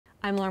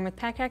I'm Lauren with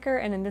Pack Hacker,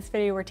 and in this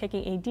video we're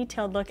taking a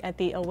detailed look at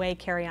the Away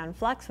Carry-On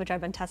Flex, which I've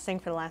been testing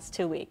for the last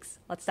 2 weeks.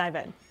 Let's dive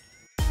in.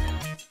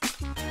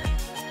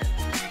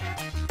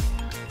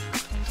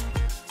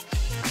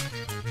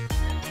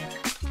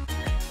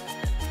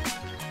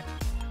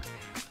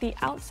 The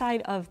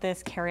outside of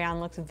this carry-on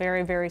looks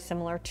very, very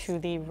similar to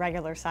the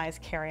regular size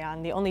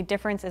carry-on. The only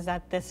difference is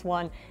that this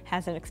one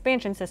has an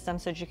expansion system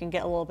so that you can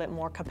get a little bit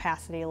more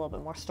capacity, a little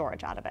bit more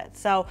storage out of it.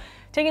 So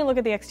taking a look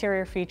at the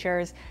exterior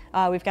features,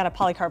 we've got a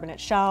polycarbonate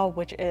shell,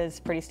 which is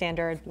pretty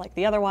standard like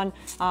the other one.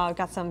 We've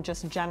got some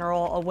just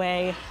general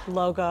Away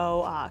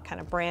logo, kind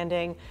of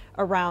branding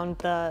around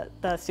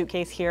the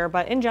suitcase here,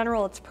 but in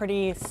general it's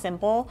pretty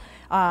simple.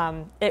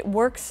 It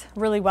works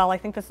really well. I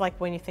think this, like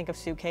when you think of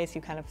suitcase,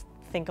 you kind of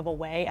think of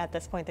Away. At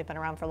this point, they've been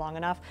around for long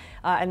enough,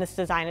 and this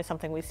design is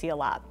something we see a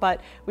lot.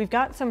 But we've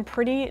got some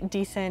pretty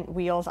decent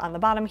wheels on the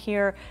bottom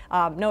here.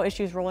 No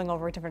issues rolling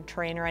over different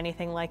terrain or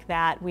anything like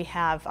that. We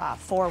have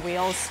 4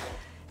 wheels,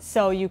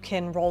 so you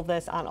can roll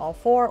this on all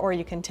 4, or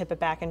you can tip it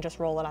back and just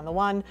roll it on the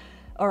 1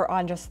 or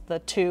on just the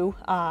 2.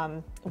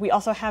 We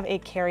also have a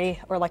carry,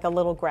 or like a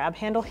little grab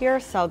handle here.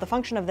 So the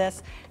function of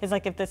this is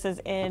like if this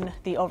is in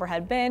the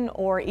overhead bin,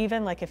 or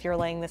even like if you're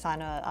laying this on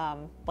a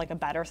like a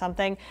bed or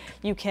something,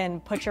 you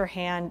can put your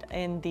hand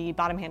in the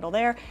bottom handle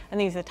there and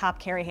then use the top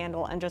carry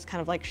handle and just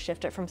kind of like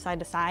shift it from side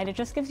to side. It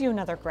just gives you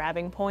another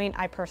grabbing point.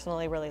 I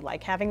personally really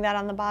like having that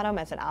on the bottom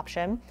as an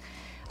option.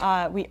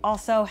 We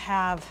also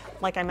have,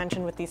 like I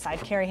mentioned with these side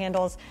carry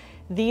handles,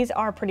 these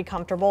are pretty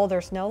comfortable.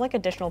 There's no like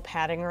additional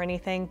padding or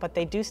anything, but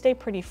they do stay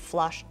pretty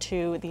flush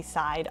to the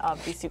side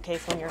of the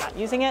suitcase when you're not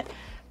using it.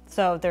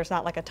 So there's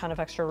not like a ton of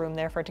extra room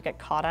there for it to get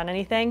caught on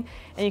anything.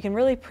 And you can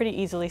really pretty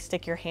easily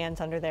stick your hands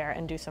under there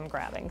and do some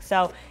grabbing.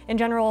 So in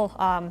general,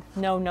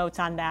 no notes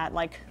on that,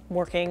 like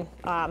working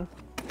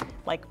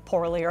like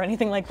poorly or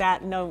anything like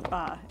that. No,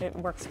 it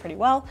works pretty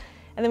well.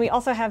 And then we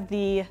also have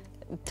the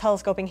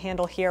telescoping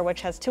handle here,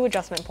 which has 2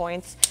 adjustment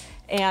points.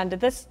 And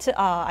this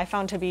I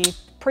found to be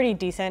pretty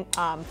decent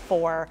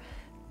for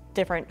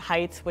different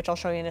heights, which I'll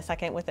show you in a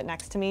second with it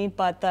next to me,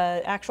 but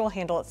the actual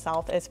handle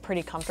itself is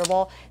pretty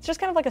comfortable. It's just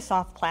kind of like a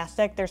soft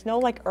plastic. There's no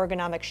like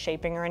ergonomic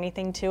shaping or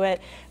anything to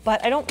it,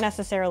 but I don't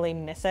necessarily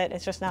miss it.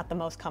 It's just not the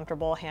most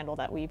comfortable handle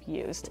that we've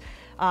used.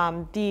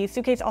 The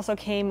suitcase also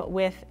came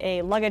with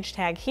a luggage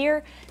tag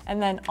here,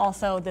 and then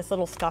also this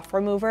little scuff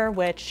remover,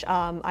 which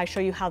I show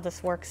you how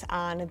this works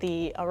on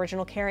the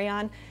original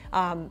carry-on.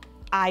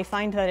 I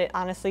find that it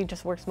honestly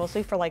just works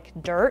mostly for like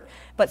dirt,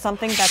 but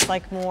something that's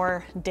like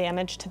more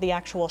damage to the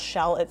actual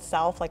shell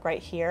itself, like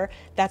right here,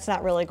 that's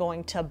not really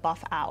going to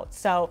buff out.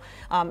 So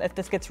if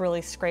this gets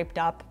really scraped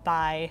up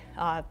by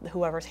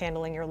whoever's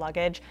handling your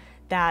luggage,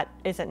 that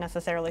isn't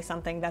necessarily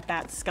something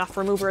that scuff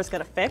remover is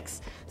going to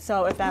fix.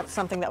 So if that's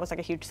something that was like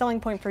a huge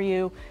selling point for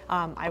you,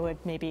 I would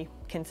maybe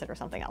consider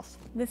something else.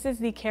 This is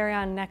the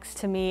carry-on next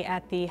to me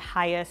at the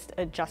highest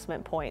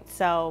adjustment point.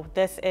 So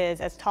this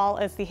is as tall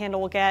as the handle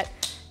will get.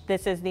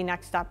 This is the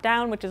next step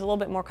down, which is a little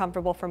bit more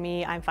comfortable for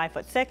me. I'm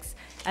 5'6",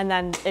 and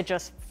then it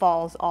just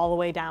falls all the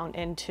way down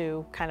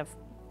into kind of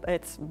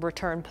its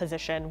return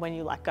position when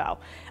you let go.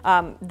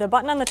 The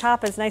button on the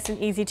top is nice and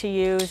easy to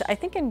use. I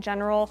think in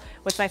general,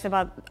 what's nice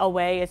about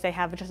Away is they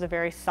have just a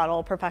very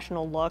subtle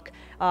professional look,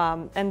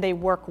 and they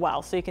work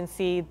well. So you can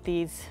see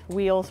these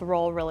wheels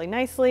roll really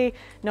nicely.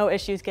 No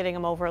issues getting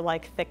them over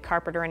like thick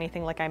carpet or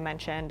anything like I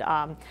mentioned.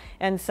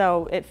 And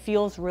so it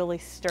feels really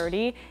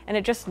sturdy, and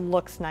it just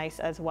looks nice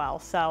as well.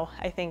 So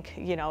I think,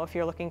 you know, if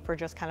you're looking for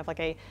just kind of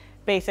like a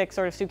basic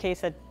sort of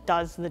suitcase that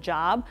does the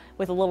job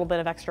with a little bit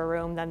of extra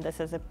room, then this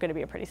is going to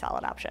be a pretty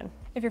solid option.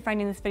 If you're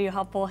finding this video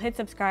helpful, hit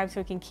subscribe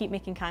so we can keep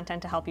making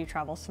content to help you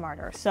travel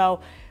smarter. So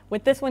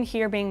with this one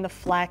here being the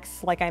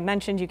Flex, like I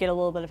mentioned, you get a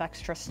little bit of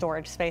extra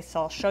storage space, so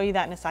I'll show you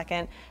that in a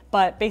second.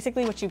 But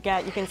basically what you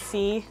get, you can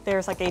see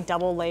there's like a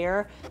double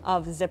layer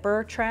of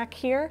zipper track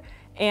here.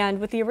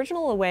 And with the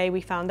original Away, we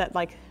found that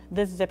like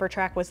this zipper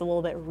track was a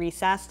little bit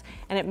recessed,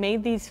 and it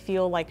made these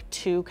feel like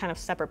 2 kind of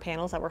separate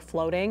panels that were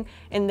floating.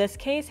 In this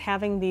case,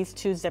 having these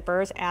 2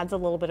 zippers adds a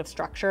little bit of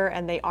structure,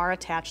 and they are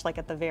attached like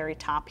at the very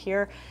top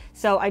here.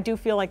 So I do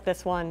feel like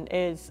this one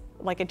is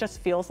like, it just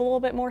feels a little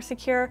bit more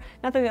secure.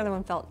 Not that the other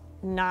one felt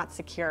not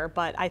secure,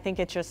 but I think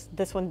it's just,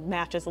 this one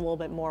matches a little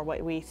bit more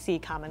what we see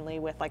commonly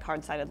with like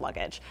hard-sided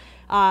luggage.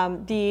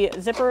 The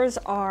zippers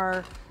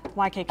are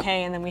YKK,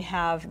 and then we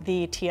have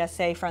the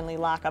TSA friendly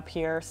lock up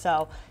here.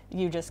 So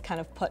you just kind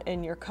of put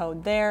in your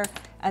code there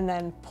and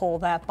then pull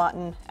that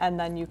button, and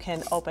then you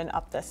can open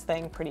up this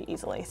thing pretty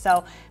easily.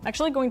 So I'm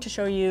actually going to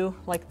show you,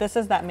 like this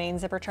is that main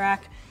zipper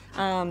track.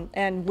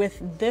 And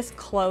with this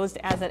closed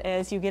as it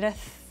is, you get a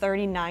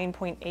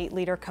 39.8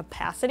 liter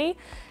capacity.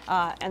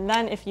 And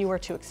then if you were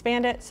to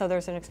expand it, so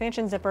there's an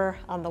expansion zipper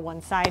on the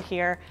one side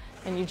here,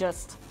 and you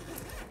just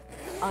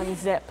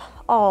unzip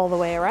all the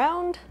way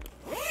around,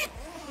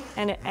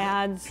 and it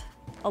adds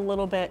a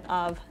little bit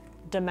of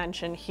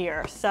dimension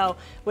here. So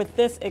with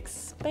this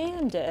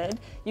expanded,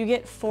 you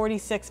get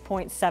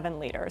 46.7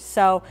 liters.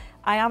 So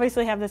I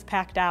obviously have this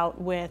packed out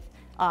with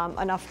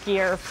enough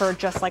gear for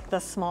just like the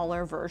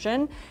smaller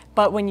version.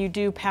 But when you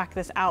do pack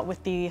this out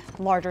with the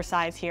larger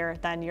size here,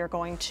 then you're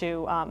going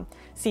to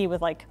see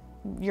with like,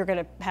 you're going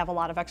to have a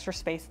lot of extra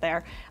space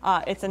there.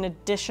 It's an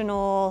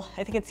additional,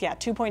 I think it's, yeah,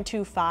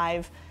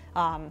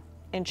 2.25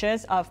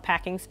 inches of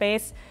packing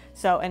space.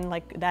 So, and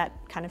like that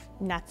kind of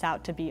nets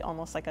out to be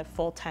almost like a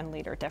full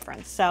 10-liter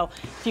difference. So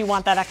if you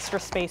want that extra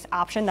space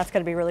option, that's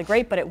going to be really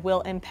great, but it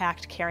will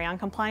impact carry-on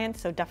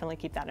compliance. So definitely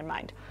keep that in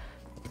mind.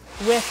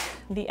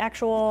 With the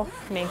actual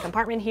main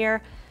compartment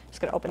here, just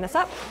going to open this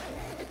up.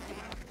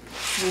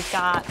 We've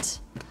got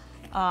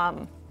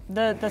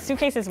the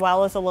suitcase as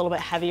well is a little bit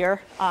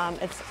heavier.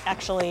 It's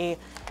actually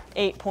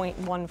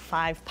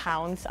 8.15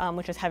 pounds,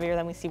 which is heavier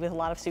than we see with a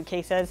lot of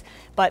suitcases.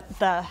 But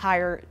the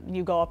higher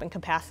you go up in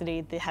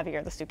capacity, the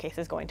heavier the suitcase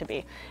is going to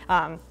be.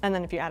 And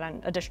then if you add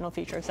on additional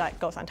features, that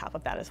goes on top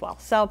of that as well.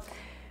 So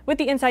with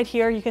the inside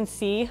here, you can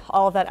see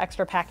all of that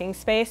extra packing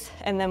space.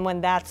 And then when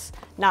that's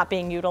not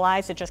being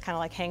utilized, it just kind of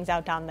like hangs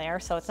out down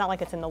there. So it's not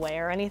like it's in the way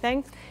or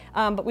anything.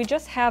 But we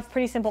just have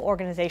pretty simple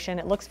organization.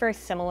 It looks very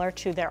similar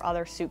to their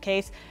other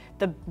suitcase.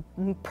 The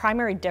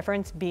primary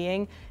difference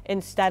being,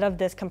 instead of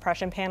this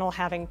compression panel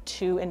having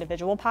 2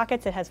 individual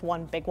pockets, it has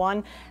 1 big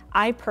one.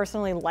 I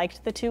personally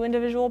liked the 2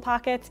 individual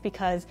pockets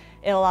because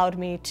it allowed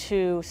me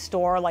to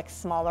store like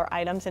smaller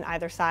items in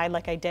either side,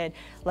 like I did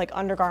like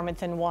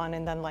undergarments in one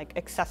and then like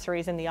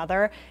accessories in the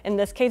other. In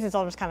this case, it's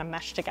all just kind of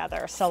meshed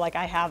together. So like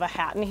I have a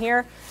hat in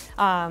here.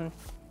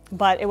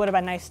 But it would have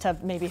been nice to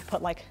maybe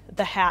put like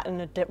the hat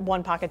in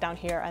one pocket down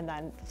here and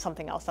then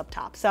something else up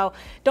top. So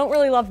don't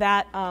really love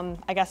that.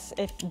 I guess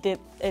if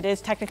it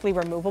is technically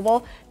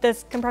removable,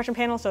 this compression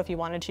panel. So if you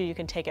wanted to, you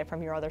can take it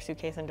from your other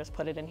suitcase and just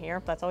put it in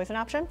here. That's always an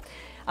option.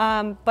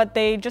 But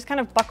they just kind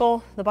of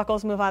buckle. The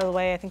buckles move out of the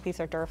way. I think these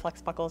are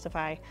Duraflex buckles if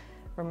I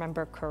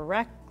remember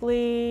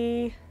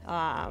correctly.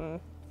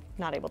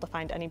 Not able to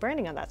find any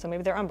branding on that, so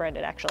maybe they're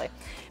unbranded actually.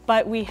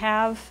 But we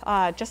have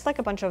just like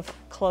a bunch of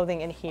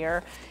clothing in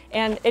here,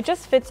 and it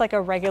just fits like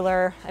a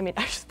regular, I mean,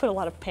 I just put a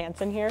lot of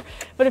pants in here,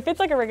 but it fits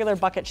like a regular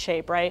bucket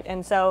shape, right?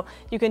 And so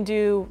you can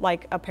do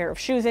like a pair of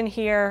shoes in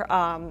here.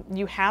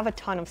 You have a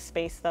ton of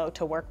space though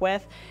to work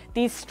with.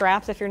 These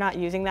straps, if you're not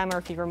using them, or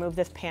if you remove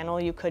this panel,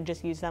 you could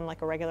just use them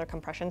like a regular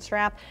compression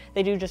strap.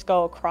 They do just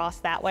go across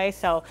that way,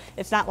 so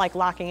it's not like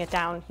locking it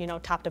down, you know,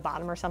 top to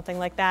bottom or something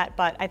like that,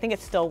 but I think it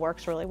still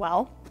works really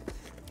well.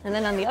 And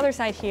then on the other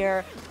side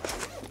here,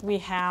 we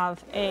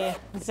have a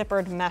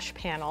zippered mesh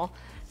panel.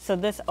 So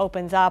this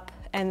opens up,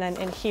 and then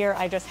in here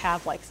I just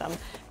have like some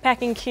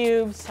packing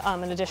cubes,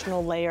 an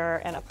additional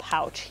layer, and a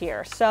pouch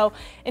here. So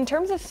in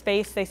terms of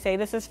space, they say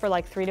this is for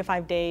like 3 to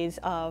 5 days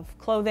of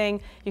clothing.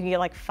 You can get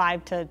like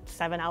 5 to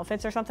 7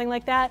 outfits or something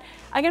like that.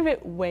 I can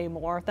fit way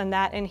more than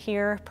that in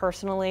here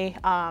personally.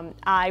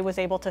 I was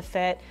able to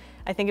fit,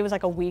 I think it was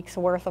like a week's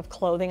worth of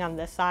clothing on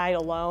this side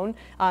alone,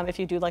 if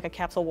you do like a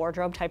capsule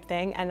wardrobe type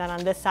thing. And then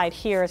on this side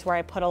here is where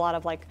I put a lot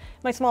of like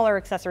my smaller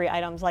accessory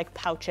items like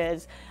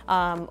pouches,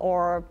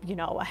 or you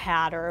know, a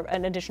hat or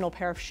an additional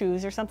pair of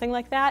shoes or something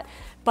like that.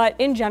 But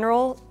in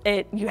general,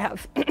 you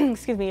have,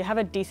 excuse me, you have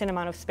a decent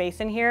amount of space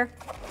in here.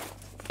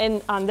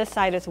 And on this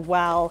side as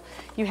well,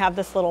 you have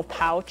this little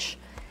pouch.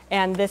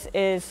 And this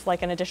is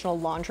like an additional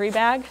laundry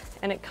bag,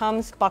 and it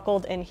comes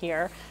buckled in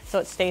here so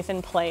it stays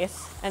in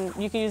place. And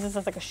you can use this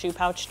as like a shoe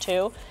pouch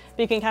too,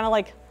 but you can kind of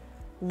like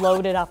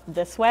load it up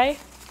this way,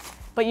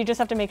 but you just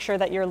have to make sure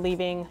that you're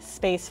leaving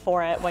space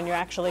for it when you're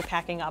actually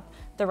packing up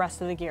the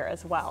rest of the gear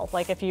as well.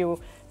 Like if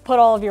you put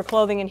all of your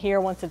clothing in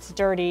here once it's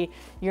dirty,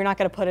 you're not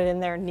going to put it in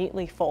there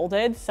neatly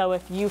folded. So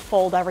if you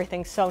fold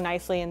everything so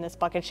nicely in this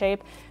bucket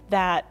shape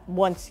that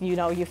once you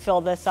know you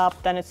fill this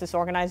up, then it's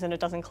disorganized and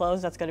it doesn't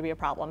close, that's going to be a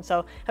problem.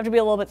 So have to be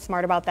a little bit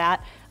smart about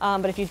that.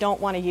 But if you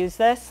don't want to use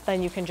this,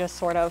 then you can just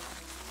sort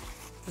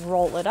of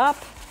roll it up,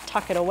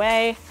 tuck it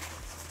away,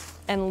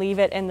 and leave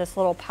it in this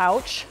little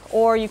pouch,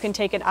 or you can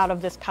take it out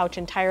of this pouch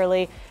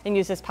entirely and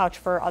use this pouch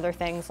for other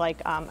things,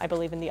 like I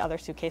believe in the other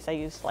suitcase I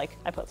used, like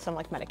I put some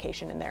like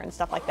medication in there and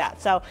stuff like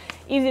that. So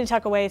easy to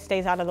tuck away,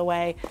 stays out of the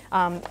way.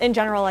 In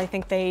general, I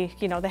think they,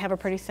 you know, they have a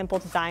pretty simple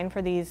design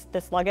for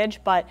this luggage,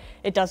 but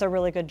it does a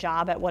really good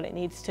job at what it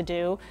needs to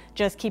do.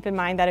 Just keep in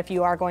mind that if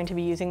you are going to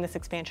be using this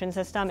expansion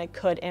system, it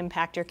could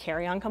impact your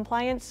carry-on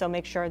compliance. So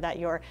make sure that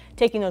you're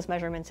taking those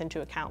measurements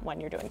into account when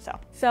you're doing so.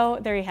 So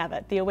there you have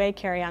it, the Away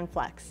Carry-On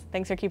Flex.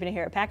 Thanks for keeping it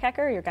here at Pack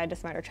Hacker, your guide to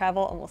smarter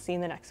travel, and we'll see you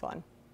in the next one.